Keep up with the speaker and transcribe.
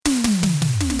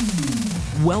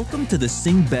Welcome to the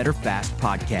Sing Better Fast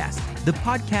podcast, the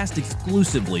podcast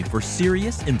exclusively for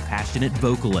serious and passionate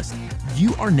vocalists.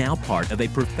 You are now part of a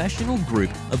professional group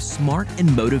of smart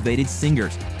and motivated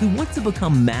singers who want to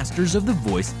become masters of the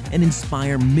voice and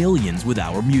inspire millions with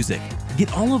our music.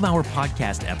 Get all of our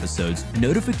podcast episodes,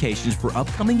 notifications for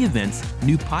upcoming events,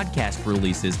 new podcast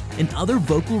releases, and other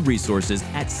vocal resources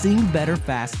at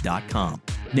singbetterfast.com.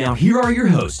 Now here are your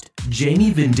hosts,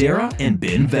 Jamie Vendera and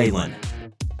Ben Valen.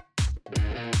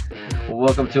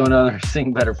 Welcome to another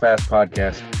Sing Better Fast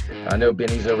podcast. I know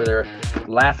Benny's over there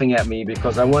laughing at me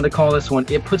because I wanted to call this one,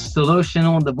 It Puts the Lotion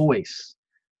on the Voice.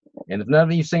 And if none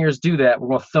of you singers do that, we're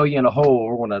going to throw you in a hole.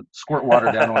 We're going to squirt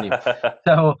water down on you.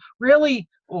 So really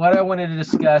what I wanted to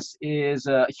discuss is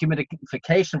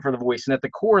humidification for the voice. And at the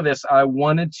core of this, I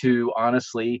wanted to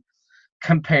honestly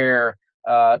compare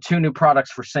two new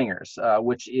products for singers,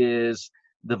 which is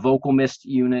the Vocal Mist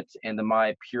unit and the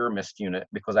My Pure Mist unit,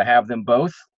 because I have them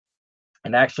both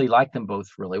and actually like them both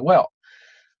really well.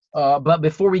 But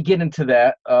before we get into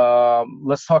that,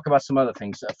 let's talk about some other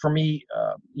things. For me,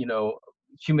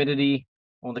 humidity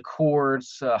on the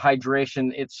cords,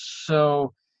 hydration, it's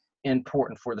so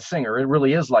important for the singer. It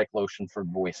really is like lotion for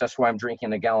the voice. That's why I'm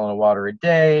drinking a gallon of water a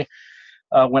day.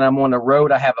 When I'm on the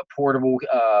road, I have a portable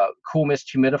Cool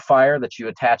Mist humidifier that you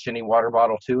attach any water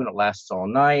bottle to, and it lasts all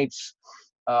night.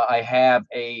 I have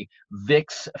a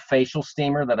Vicks facial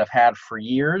steamer that I've had for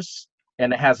years,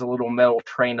 and it has a little metal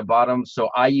tray in the bottom. So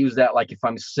I use that like if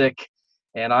I'm sick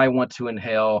and I want to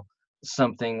inhale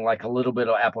something like a little bit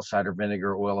of apple cider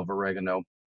vinegar, oil of oregano.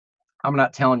 I'm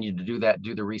not telling you to do that.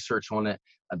 Do the research on it.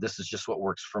 This is just what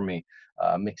works for me,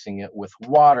 mixing it with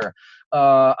water.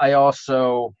 I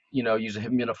also, use a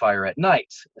humidifier at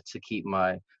night to keep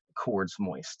my cords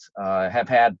moist. I have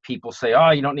had people say,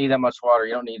 oh, you don't need that much water.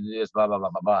 You don't need to do this, blah, blah,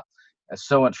 blah, blah, blah. That's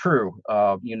so untrue.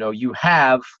 You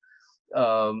have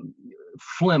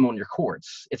phlegm on your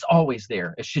cords. It's always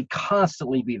there. It should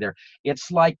constantly be there. It's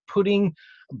like putting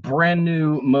brand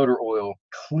new motor oil,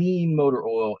 clean motor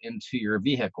oil into your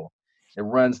vehicle. It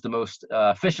runs the most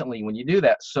efficiently when you do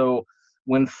that. So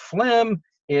when phlegm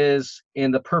is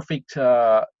in the perfect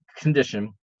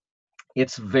condition,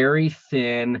 it's very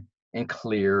thin and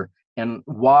clear and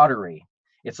watery.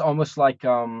 It's almost like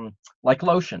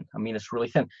lotion. I mean, it's really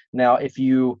thin. Now, if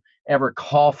you ever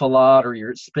cough a lot or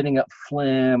you're spitting up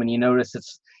phlegm and you notice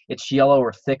it's yellow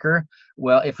or thicker,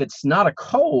 well, if it's not a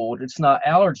cold, it's not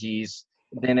allergies,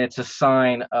 then it's a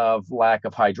sign of lack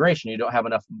of hydration. You don't have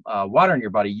enough water in your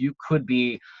body. You could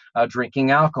be drinking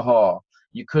alcohol.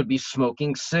 You could be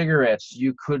smoking cigarettes.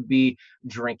 You could be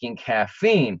drinking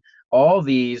caffeine. All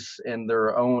these in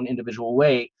their own individual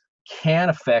way can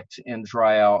affect and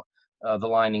dry out the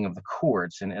lining of the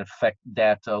cords and affect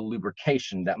that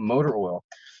lubrication, that motor oil.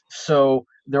 So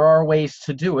there are ways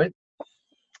to do it.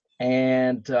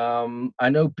 And I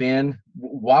know, Ben, a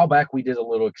while back we did a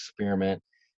little experiment.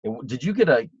 Did you get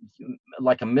a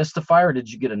mistifier, or did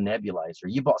you get a nebulizer?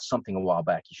 You bought something a while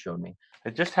back you showed me. I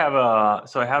just have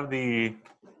I have the,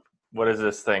 what is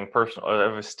this thing? I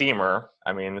have a steamer.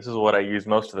 I mean, this is what I use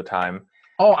most of the time.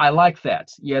 Oh, I like that.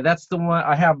 Yeah, that's the one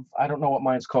I have. I don't know what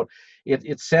mine's called.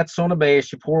 It sets on a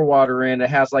base. You pour water in. It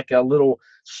has like a little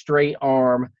straight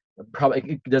arm.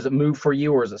 Probably, does it move for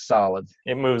you or is it solid?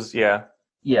 It moves, yeah.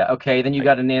 Yeah, okay. Then you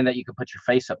got an end that you can put your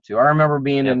face up to. I remember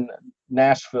being in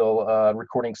Nashville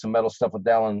recording some metal stuff with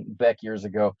Dallin Beck years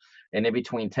ago, and in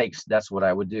between takes, that's what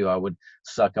I would do. I would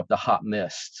suck up the hot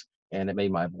mist, and it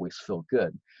made my voice feel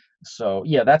good. So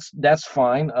yeah, that's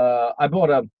fine. I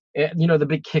bought the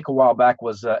big kick a while back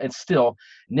was it's still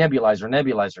nebulizer.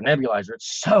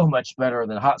 It's so much better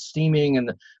than hot steaming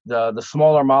and the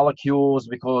smaller molecules,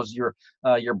 because you're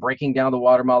breaking down the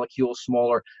water molecules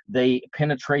smaller. They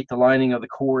penetrate the lining of the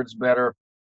cords better.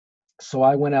 So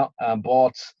I went out and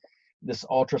bought this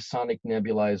ultrasonic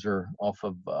nebulizer off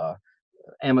of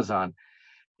Amazon,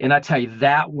 and I tell you,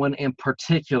 that one in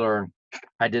particular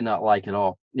I did not like at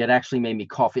all. It actually made me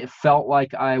cough. It felt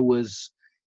like I was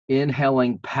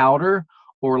inhaling powder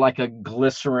or like a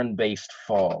glycerin-based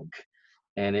fog,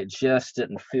 and it just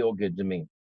didn't feel good to me.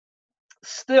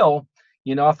 Still,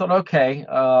 I thought, okay,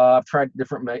 I've tried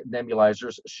different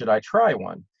nebulizers. Should I try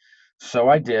one? So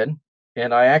I did,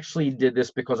 and I actually did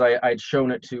this because I'd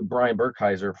shown it to Brian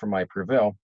Burkheiser from My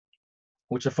Prevail,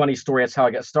 which is a funny story. That's how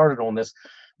I got started on this.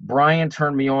 Brian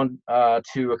turned me on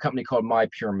to a company called My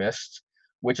Pure Mist,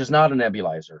 which is not a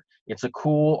nebulizer. It's a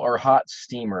cool or hot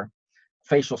steamer,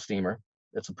 facial steamer.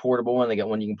 It's a portable one. They got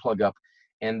one you can plug up.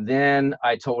 And then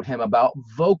I told him about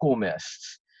Vocal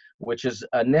Mist, which is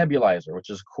a nebulizer, which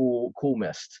is cool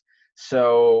mist.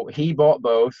 So he bought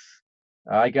both.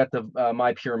 I got the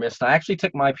My Pure Mist. I actually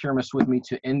took My Pure Mist with me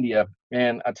to India,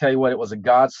 and I tell you what, it was a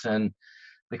godsend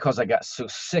because I got so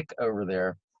sick over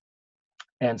there,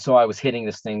 and so I was hitting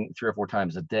this thing 3 or 4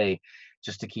 times a day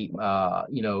just to keep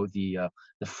the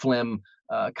phlegm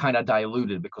kind of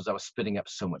diluted because I was spitting up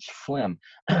so much phlegm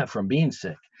from being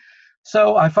sick.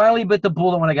 So I finally bit the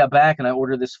bullet when I got back, and I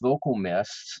ordered this vocal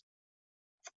mist,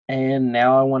 and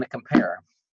now I want to compare.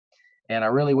 And I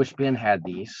really wish Ben had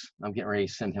these. I'm getting ready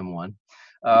to send him one,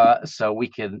 so we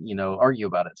could, argue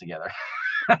about it together.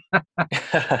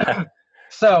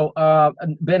 So,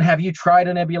 Ben, have you tried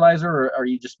a nebulizer, or are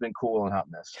you just been cool on hot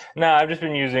mist? No, I've just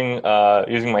been using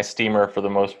my steamer for the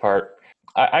most part.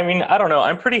 I mean, I don't know.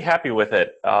 I'm pretty happy with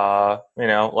it.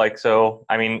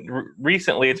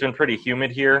 Recently it's been pretty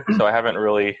humid here, so I haven't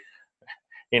really,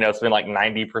 it's been like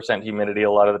 90% humidity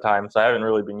a lot of the time, so I haven't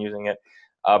really been using it.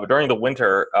 But during the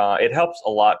winter, it helps a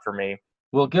lot for me.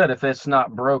 Well, good. If it's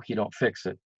not broke, you don't fix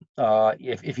it.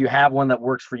 If you have one that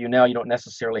works for you now, you don't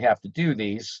necessarily have to do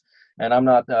these. And I'm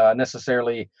not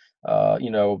necessarily,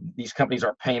 these companies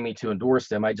aren't paying me to endorse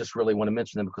them. I just really want to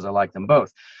mention them because I like them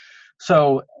both.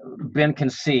 So Ben can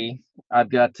see I've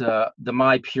got the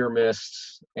My Pure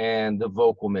Mist and the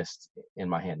Vocal Mist in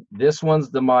my hand. This one's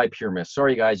the My Pure Mist.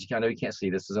 Sorry, guys. I know you can't see.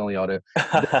 This is only audio. This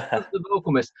is the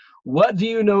Vocal Mist. What do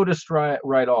you notice right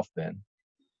off, Ben?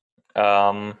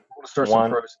 We'll start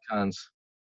some pros and cons.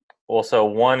 Well, so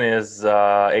one is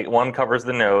one covers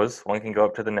the nose. One can go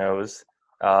up to the nose.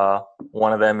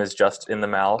 One of them is just in the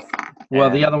mouth. Well,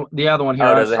 the other one here.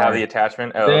 Oh, does it have the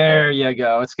attachment? Oh, there you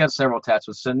go. It's got several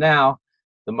attachments. So now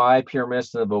the My Pure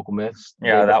Mist and the Vocal Mist.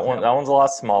 Yeah, that one's a lot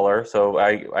smaller. So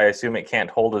I assume it can't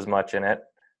hold as much in it.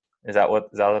 Is that what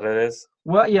it is?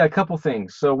 Well, yeah, a couple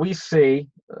things. So we see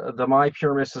the My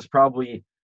Pure Mist is probably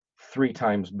 3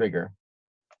 times bigger.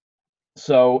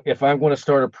 So if I'm going to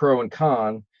start a pro and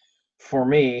con, for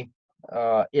me,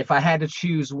 if I had to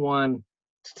choose one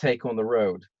to take on the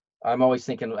road, I'm always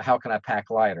thinking, how can I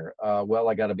pack lighter? Well,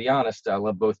 I got to be honest, I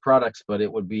love both products, but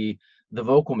it would be the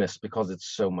Vocal Mist because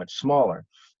it's so much smaller.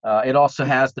 It also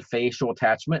has the facial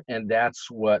attachment, and that's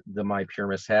what the My Pure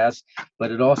Mist has.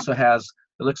 But it also has,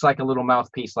 it looks like a little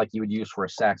mouthpiece like you would use for a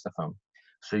saxophone.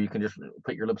 So you can just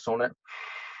put your lips on it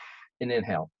and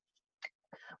inhale.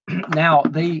 Now,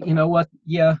 you know what?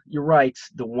 Yeah, you're right.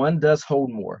 The one does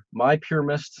hold more. My Pure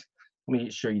Mist, let me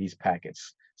show you these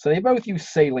packets. So they both use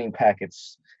saline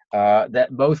packets that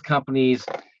both companies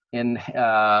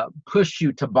push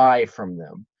you to buy from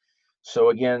them. So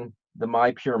again, the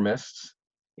My Pure Mist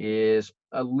is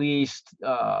at least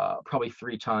probably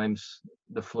 3 times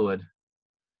the fluid,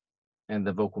 and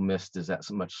the Vocal Mist is that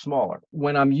much smaller.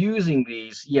 When I'm using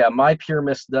these, yeah, My Pure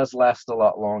Mist does last a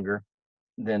lot longer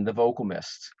than the Vocal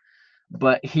Mist.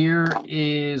 But here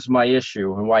is my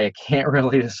issue and why I can't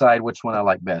really decide which one I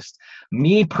like best.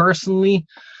 Me personally,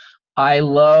 I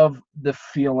love the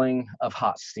feeling of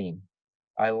hot steam.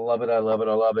 I love it. I love it.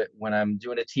 I love it. When I'm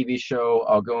doing a TV show,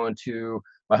 I'll go into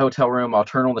my hotel room. I'll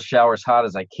turn on the shower as hot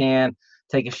as I can,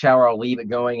 take a shower. I'll leave it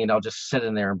going, and I'll just sit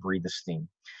in there and breathe the steam.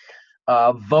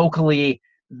 Vocally,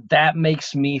 that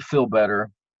makes me feel better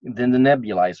than the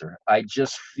nebulizer. I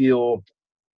just feel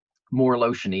more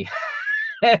lotiony.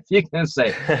 If you can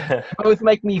say. Both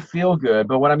make me feel good,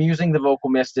 but when I'm using the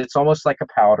Vocal Mist, it's almost like a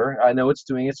powder. I know it's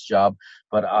doing its job,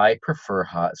 but I prefer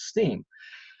hot steam.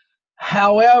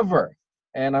 However,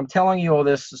 and I'm telling you all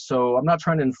this, so I'm not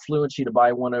trying to influence you to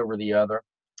buy one over the other,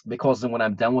 because then when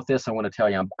I'm done with this, I want to tell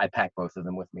you I pack both of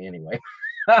them with me anyway.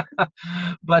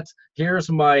 But here's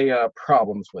my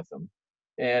problems with them.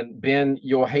 And Ben,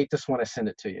 you'll hate this when I send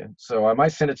it to you. So I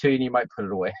might send it to you and you might put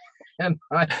it away.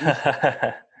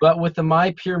 But with the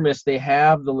My Pure Mist, they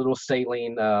have the little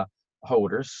saline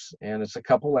holders, and it's a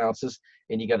couple ounces,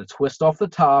 and you got to twist off the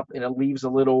top, and it leaves a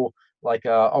little, like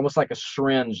almost like a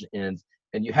syringe end,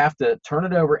 and you have to turn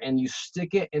it over, and you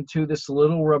stick it into this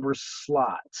little rubber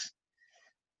slot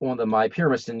on the My Pure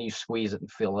Mist, and you squeeze it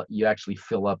and fill it. You actually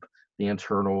fill up the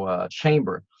internal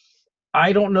chamber.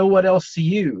 I don't know what else to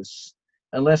use,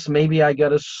 unless maybe I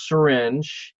got a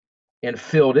syringe and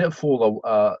filled it full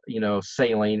of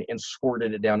saline and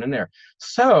squirted it down in there.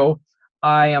 So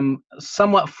I am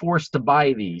somewhat forced to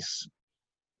buy these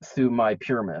through My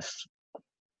Pure Mist.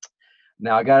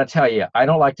 Now I got to tell you, I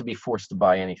don't like to be forced to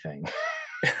buy anything.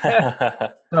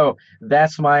 So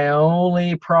that's my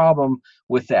only problem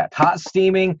with that. Hot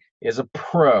steaming is a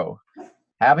pro.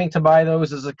 Having to buy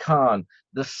those is a con.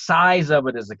 The size of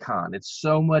it is a con. It's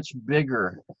so much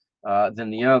bigger than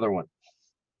the other one.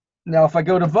 Now, if I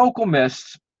go to Vocal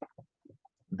Mist,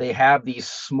 they have these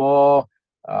small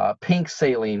pink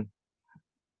saline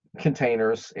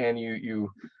containers, and you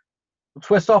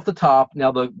twist off the top.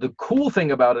 Now, the cool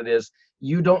thing about it is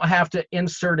you don't have to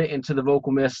insert it into the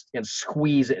vocal mist and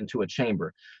squeeze it into a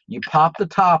chamber. You pop the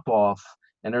top off,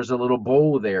 and there's a little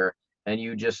bowl there, and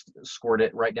you just squirt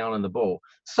it right down in the bowl.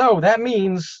 So that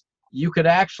means you could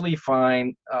actually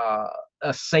find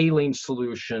a saline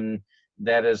solution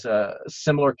that is a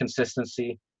similar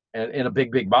consistency and in a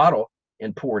big bottle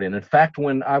and pour it in. In fact,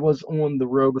 when I was on the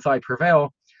road with I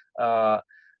Prevail,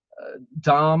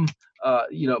 Dom,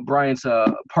 Brian's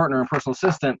partner and personal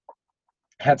assistant,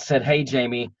 had said, "Hey,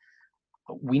 Jamie,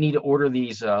 we need to order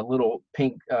these little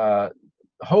pink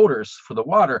holders for the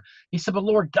water." He said, "But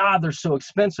Lord God, they're so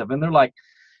expensive." And they're like,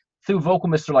 through Vocal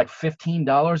Mist, they're like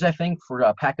 $15, I think, for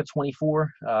a pack of 24.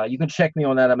 You can check me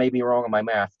on that. I may be wrong on my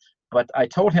math. But I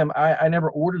told him I never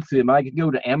ordered through them. I could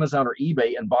go to Amazon or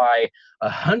eBay and buy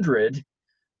 100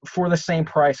 for the same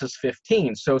price as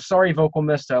 15. So sorry, Vocal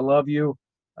Mist, I love you.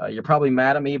 You're probably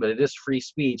mad at me, but it is free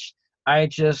speech. I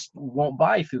just won't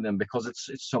buy through them because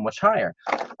it's so much higher.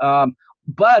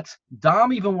 But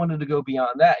Dom even wanted to go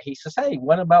beyond that. He says, "Hey,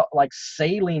 what about like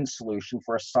saline solution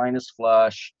for a sinus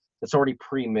flush that's already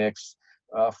pre-mixed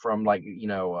from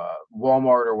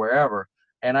Walmart or wherever?"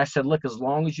 And I said, "Look, as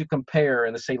long as you compare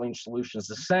and the saline solution is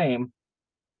the same,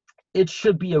 it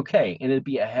should be okay, and it'd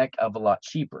be a heck of a lot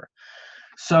cheaper."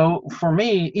 So for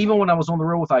me, even when I was on the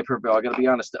road with I Prevail, I got to be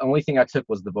honest, the only thing I took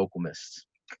was the Vocal Mist,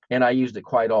 and I used it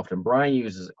quite often. Brian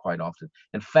uses it quite often.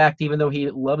 In fact, even though he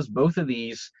loves both of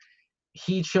these,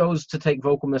 he chose to take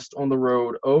Vocal Mist on the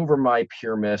road over my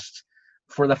Pure Mist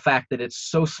for the fact that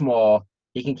it's so small.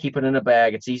 He can keep it in a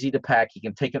bag. It's easy to pack. He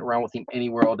can take it around with him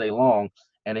anywhere all day long,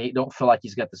 and he don't feel like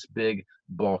he's got this big,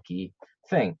 bulky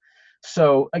thing.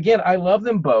 So again, I love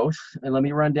them both, and let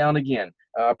me run down again.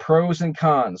 Pros and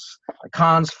cons.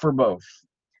 Cons for both.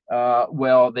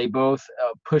 Well, they both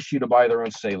push you to buy their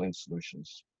own saline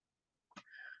solutions.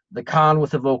 The con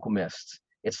with the Vocal Mist,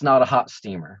 it's not a hot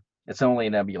steamer. It's only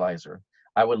a nebulizer.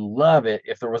 I would love it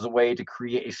if there was a way to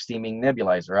create a steaming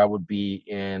nebulizer. I would be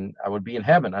in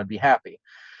heaven. I'd be happy.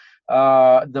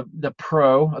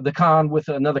 The con with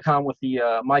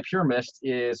the My Pure Mist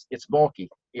is it's bulky.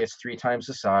 It's 3 times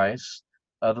the size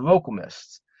of the Vocal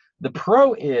Mist. The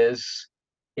pro is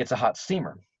it's a hot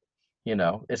steamer.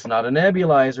 It's not a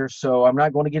nebulizer, so I'm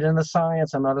not going to get into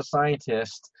science. I'm not a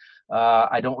scientist.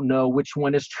 I don't know which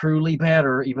one is truly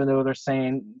better, even though they're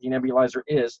saying the nebulizer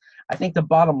is. I think the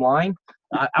bottom line,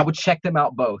 I would check them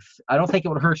out both. I don't think it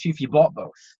would hurt you if you bought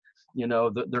both.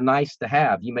 They're nice to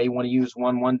have. You may want to use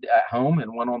one at home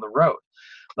and one on the road,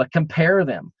 but compare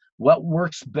them. What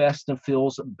works best and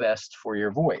feels best for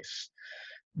your voice?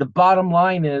 The bottom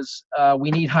line is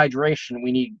we need hydration.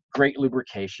 We need great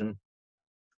lubrication.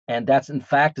 And that's, in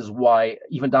fact, is why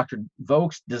even Dr.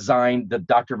 Vokes designed the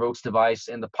Dr. Vokes device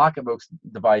and the Pocket Vokes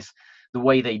device the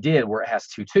way they did, where it has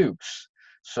 2 tubes.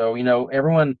 So,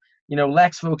 everyone,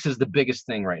 Lex Vokes is the biggest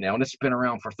thing right now, and it's been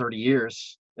around for 30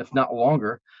 years, if not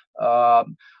longer.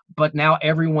 But now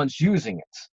everyone's using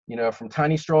it, from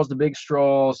tiny straws to big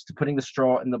straws to putting the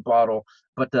straw in the bottle.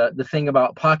 But the thing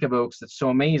about Pocket Vokes that's so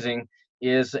amazing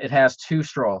is it has 2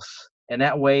 straws. And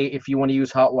that way, if you want to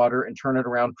use hot water and turn it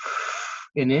around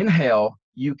and inhale,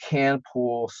 you can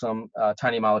pull some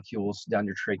tiny molecules down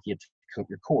your trachea to coat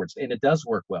your cords. And it does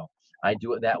work well. I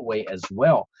do it that way as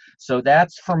well. So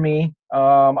that's for me.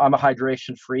 I'm a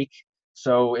hydration freak.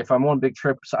 So if I'm on big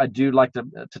trips, I do like to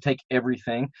take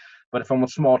everything. But if I'm on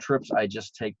small trips, I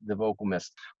just take the Vocal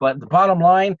Mist. But the bottom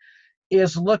line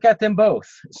is look at them both.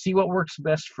 See what works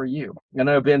best for you. I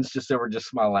know Ben's just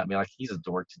smiling at me like he's a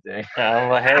dork today.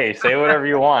 Hey, say whatever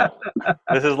you want.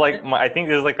 This is like I think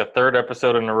this is like the 3rd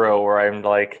episode in a row where I'm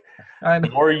like, the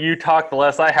more you talk, the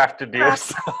less I have to do.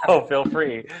 So feel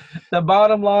free. The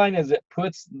bottom line is it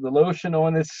puts the lotion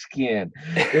on the skin.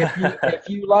 If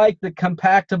you like the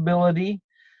compactability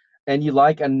and you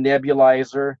like a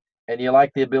nebulizer and you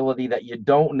like the ability that you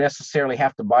don't necessarily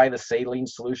have to buy the saline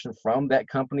solution from that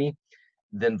company,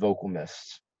 then Vocal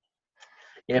Mist.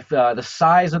 If the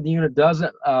size of the unit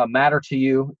doesn't matter to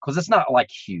you, because it's not like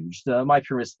huge, the My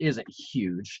Pure Mist isn't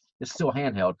huge, it's still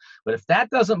handheld, but if that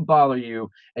doesn't bother you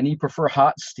and you prefer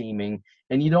hot steaming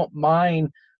and you don't mind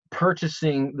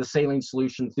purchasing the saline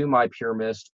solution through My Pure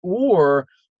Mist, or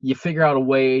you figure out a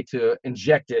way to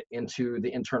inject it into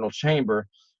the internal chamber,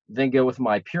 then go with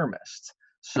My Pure Mist.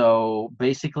 So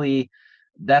basically,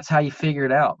 that's how you figure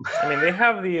it out. I mean, they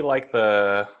have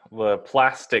the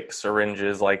plastic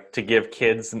syringes to give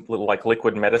kids like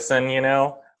liquid medicine,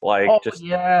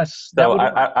 yes. So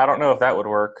I don't know if that would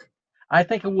work. I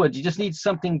think it would. You just need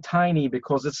something tiny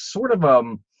because it's sort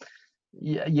of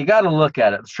you got to look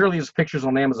at it. Surely there's pictures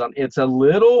on Amazon. It's a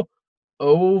little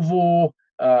oval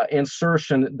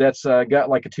insertion that's got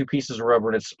like 2 pieces of rubber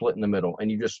and it's split in the middle,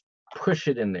 and you just push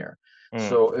it in there.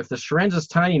 So if the syringe is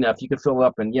tiny enough, you can fill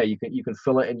up, and you can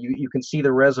fill it, and you can see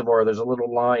the reservoir. There's a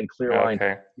little line, clear line.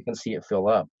 Okay. You can see it fill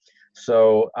up.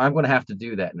 So I'm going to have to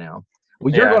do that now.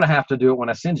 Well, you're going to have to do it when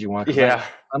I send you one. Yeah.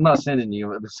 I'm not sending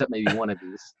you except maybe one of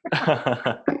these.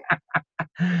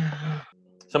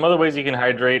 Some other ways you can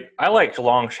hydrate. I like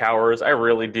long showers. I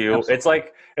really do.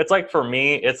 Absolutely. It's like for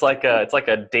me, it's like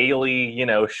a daily,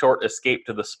 short escape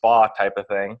to the spa type of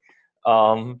thing.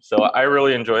 So I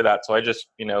really enjoy that. So I just,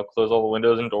 close all the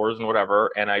windows and doors and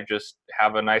whatever, and I just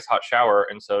have a nice hot shower.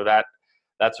 And so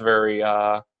that's very,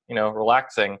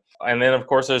 relaxing. And then of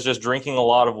course there's just drinking a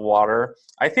lot of water.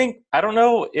 I don't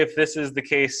know if this is the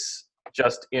case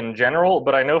just in general,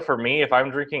 but I know for me, if I'm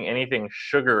drinking anything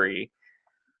sugary,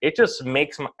 it just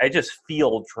I just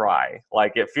feel dry.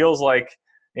 Like it feels like,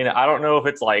 I don't know if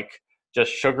it's like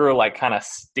just sugar like kind of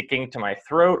sticking to my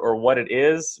throat or what it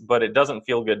is, but it doesn't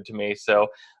feel good to me. So,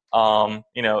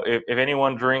 if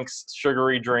anyone drinks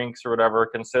sugary drinks or whatever,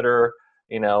 consider,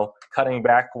 cutting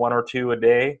back 1 or 2 a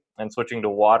day and switching to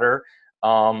water.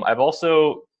 I've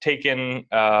also taken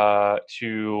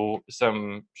to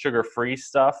some sugar-free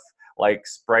stuff like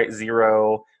Sprite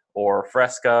Zero or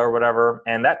Fresca or whatever,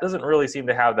 and that doesn't really seem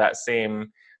to have that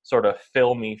same sort of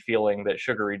filmy feeling that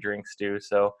sugary drinks do.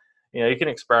 So, you can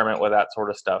experiment with that sort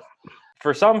of stuff.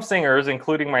 For some singers,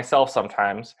 including myself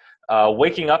sometimes,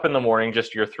 waking up in the morning,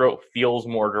 just your throat feels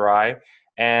more dry.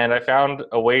 And I found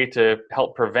a way to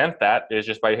help prevent that is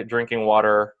just by drinking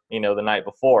water, the night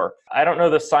before. I don't know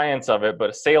the science of it,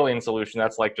 but a saline solution,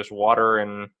 that's like just water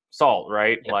and salt,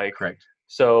 right? Yeah, correct.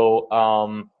 So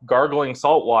gargling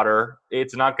salt water,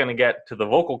 it's not going to get to the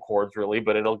vocal cords really,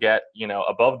 but it'll get,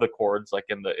 above the cords, like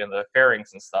in the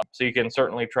pharynx and stuff. So you can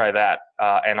certainly try that.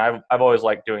 And I've always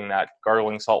liked doing that,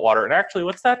 gargling salt water. And actually,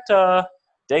 what's that?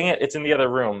 Dang it, it's in the other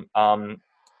room.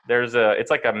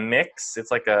 It's like a mix.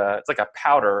 It's like a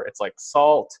powder. It's like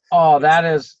salt. Oh, that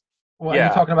is. What are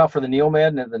you talking about for the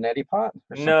Neomed and the neti pot?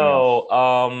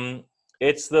 No,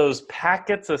 it's those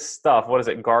packets of stuff. What is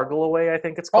it? Gargle Away, I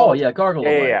think it's called. Oh yeah, Gargle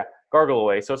Away. Yeah, Gargle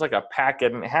Away. So it's like a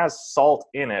packet, and it has salt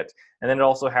in it, and then it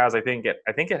also has, I think it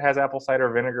has apple cider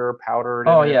vinegar powdered.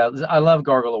 Oh yeah, I love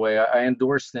Gargle Away. I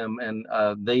endorse them, and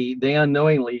they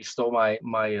unknowingly stole my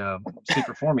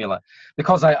secret formula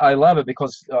because I love it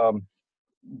because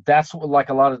that's what, like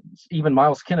a lot of even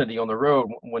Miles Kennedy on the road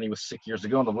when he was sick years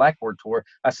ago on the Blackboard tour.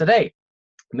 I said, hey,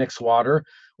 mix water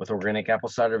with organic apple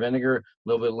cider vinegar, a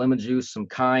little bit of lemon juice, some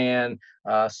cayenne,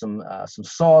 some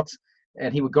salt,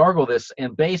 and he would gargle this.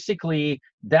 And basically,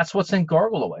 that's what's in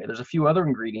Gargle Away. There's a few other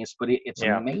ingredients, but it's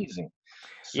amazing.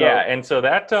 So, and so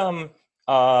that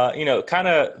kind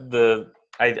of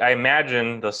I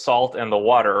imagine the salt and the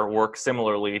water work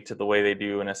similarly to the way they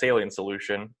do in a saline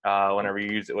solution whenever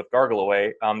you use it with Gargle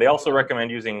Away. They also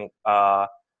recommend using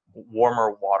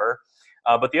warmer water.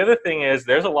 But the other thing is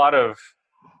there's a lot of,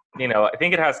 I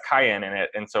think it has cayenne in it.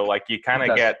 And so like you kind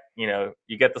of get,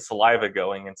 you get the saliva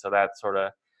going. And so that sort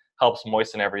of helps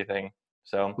moisten everything.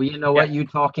 So, well, you know what, you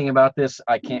talking about this,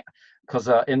 I can't, because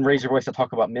in Raise Your Voice, I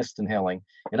talk about mist inhaling.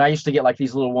 And I used to get like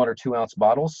these little 1 or 2 ounce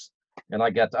bottles. And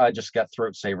I just got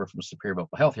Throat Saver from Superior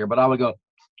Vocal Health here, but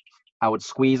I would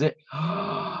squeeze it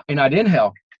and I'd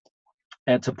inhale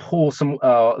and to pull some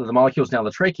the molecules down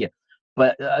the trachea.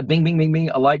 But bing, bing, bing, bing,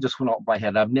 a light just went off my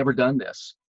head. I've never done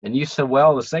this. And you said,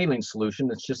 well, the saline solution,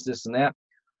 it's just this and that.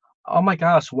 Oh my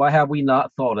gosh, why have we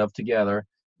not thought of together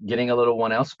getting a little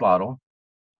 1 ounce bottle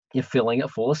and filling it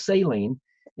full of saline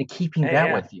and keeping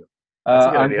that with you? That's a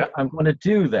good idea. I'm going to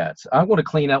do that. I'm going to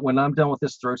clean up when I'm done with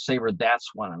this Throat Saver.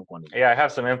 That's what I'm going to do. Yeah, I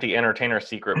have some empty Entertainer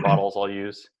Secret bottles I'll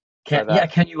use. Can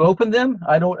you open them?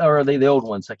 I don't, or are they the old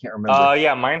ones? I can't remember.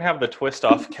 Yeah, mine have the twist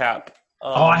off cap.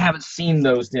 I haven't seen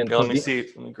those then. Let me see.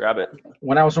 Let me grab it.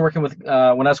 When I was working with, when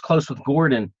I was close with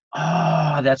Gordon,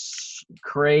 that's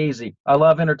crazy. I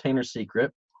love Entertainer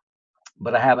Secret,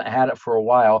 but I haven't had it for a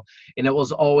while, and it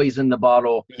was always in the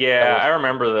bottle. Yeah, I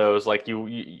remember those. Like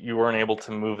you weren't able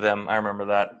to move them. I remember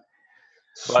that.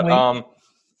 Sweet. But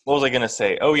what was I gonna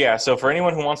say? Oh yeah, so for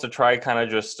anyone who wants to try, kind of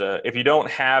just if you don't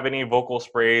have any vocal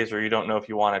sprays or you don't know if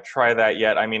you want to try that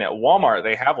yet, I mean, at Walmart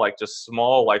they have like just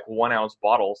small like 1 ounce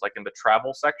bottles, like in the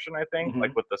travel section, I think,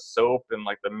 like with the soap and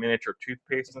like the miniature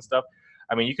toothpaste and stuff.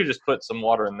 I mean, you could just put some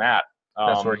water in that.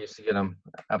 That's where you used to get them.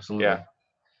 Absolutely. Yeah.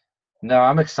 No,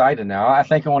 I'm excited now. I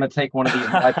think I want to take one of these,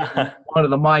 one of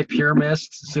the My Pure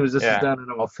Mists as soon as this is done, and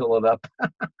I'll fill it up.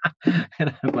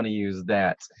 And I'm going to use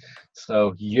that.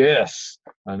 So, yes,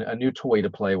 a new toy to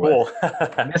play with. Cool.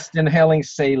 Mist inhaling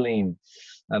saline.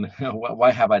 And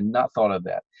why have I not thought of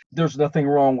that? There's nothing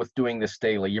wrong with doing this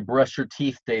daily. You brush your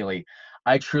teeth daily.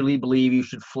 I truly believe you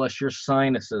should flush your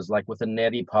sinuses, like with a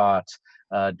neti pot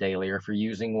daily, or if you're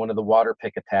using one of the water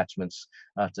pick attachments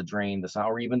to drain this,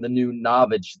 or even the new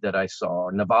Navage that I saw,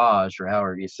 or Navage, or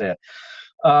however you say it.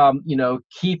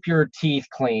 Keep your teeth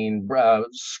clean,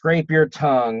 scrape your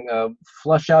tongue,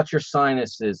 flush out your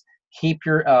sinuses, keep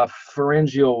your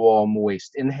pharyngeal wall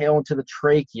moist, inhale into the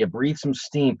trachea, breathe some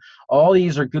steam. All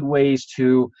these are good ways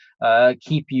to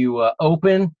keep you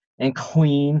open and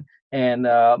clean and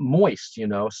moist,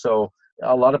 So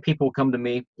a lot of people come to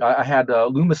me. I had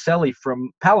Lou Maselli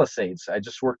from Palisades. I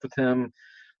just worked with him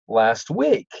last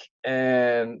week,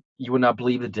 and you would not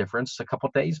believe the difference a couple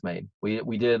of days made.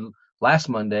 We did last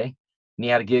Monday, and he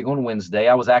had a gig on Wednesday.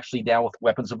 I was actually down with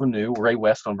Weapons of Renew, Ray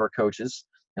West, one of our coaches,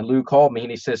 and Lou called me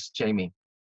and he says, Jamie,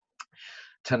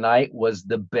 tonight was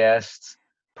the best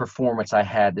performance I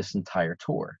had this entire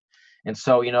tour. And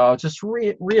so, just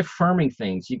reaffirming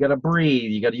things. You got to breathe.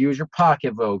 You got to use your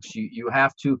pocket vokes. You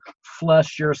have to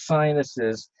flush your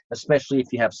sinuses, especially if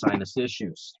you have sinus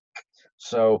issues.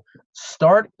 So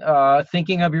start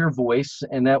thinking of your voice,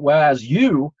 and that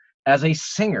as a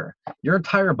singer, your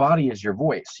entire body is your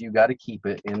voice. You got to keep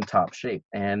it in top shape.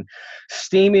 And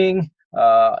steaming,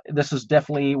 this is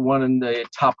definitely one of the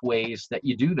top ways that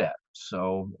you do that.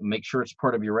 So make sure it's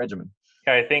part of your regimen.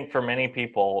 I think for many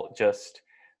people, just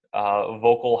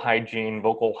vocal hygiene,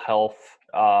 vocal health,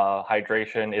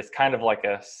 hydration is kind of like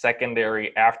a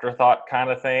secondary afterthought kind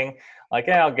of thing. Like,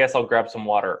 I guess I'll grab some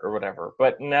water or whatever.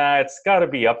 But nah, it's got to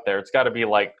be up there. It's got to be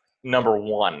like number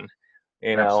one,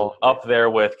 Absolutely. up there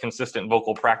with consistent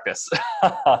vocal practice.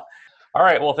 All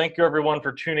right. Well, thank you everyone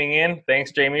for tuning in.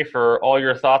 Thanks, Jamie, for all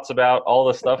your thoughts about all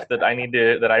the stuff that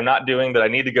I'm not doing that I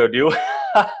need to go do.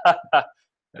 All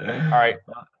right.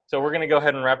 So we're going to go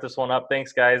ahead and wrap this one up.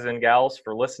 Thanks, guys and gals,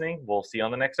 for listening. We'll see you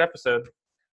on the next episode.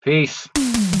 Peace.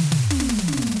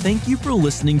 Thank you for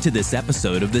listening to this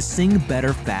episode of the Sing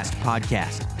Better Fast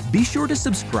podcast. Be sure to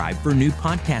subscribe for new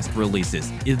podcast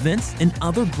releases, events, and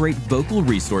other great vocal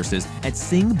resources at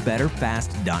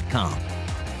singbetterfast.com.